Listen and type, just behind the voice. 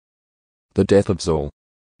The death of Saul.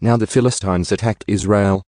 Now the Philistines attacked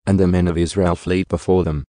Israel, and the men of Israel fled before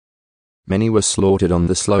them. Many were slaughtered on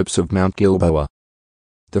the slopes of Mount Gilboa.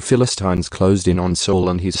 The Philistines closed in on Saul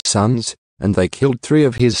and his sons, and they killed 3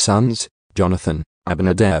 of his sons, Jonathan,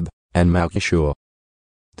 Abinadab, and Malchishua.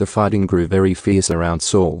 The fighting grew very fierce around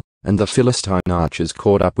Saul, and the Philistine archers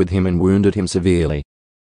caught up with him and wounded him severely.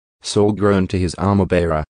 Saul groaned to his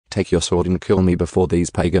armor-bearer, "Take your sword and kill me before these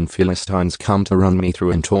pagan Philistines come to run me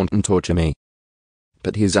through and taunt and torture me."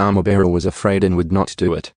 But his armor-bearer was afraid and would not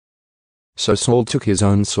do it. So Saul took his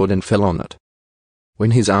own sword and fell on it.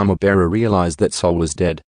 When his armor-bearer realized that Saul was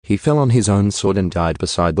dead, he fell on his own sword and died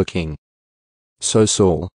beside the king. So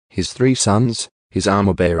Saul, his 3 sons, his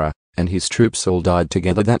armor-bearer, and his troops all died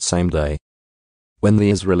together that same day. When the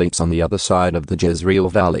Israelites on the other side of the Jezreel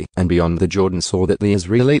Valley and beyond the Jordan saw that the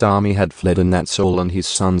Israelite army had fled and that Saul and his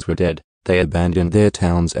sons were dead, they abandoned their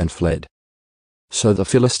towns and fled. So the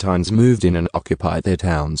Philistines moved in and occupied their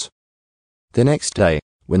towns. The next day,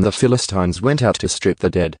 when the Philistines went out to strip the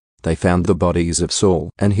dead, they found the bodies of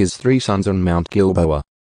Saul and his 3 sons on Mount Gilboa.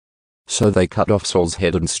 So they cut off Saul's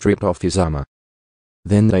head and stripped off his armor.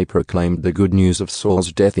 Then they proclaimed the good news of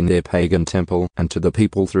Saul's death in their pagan temple and to the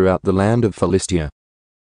people throughout the land of Philistia.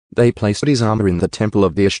 They placed his armor in the temple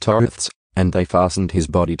of the Ashtoreths, and they fastened his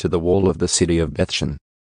body to the wall of the city of Bethshan.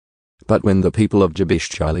 But when the people of Jabesh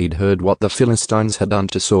Gilead heard what the Philistines had done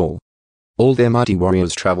to Saul, all their mighty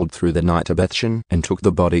warriors traveled through the night to Bethshan and took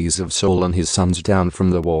the bodies of Saul and his sons down from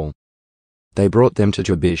the wall. They brought them to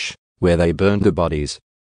Jabesh, where they burned the bodies.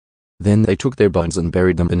 Then they took their bones and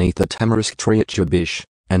buried them beneath a tamarisk tree at Jabesh,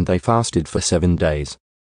 and they fasted for 7 days.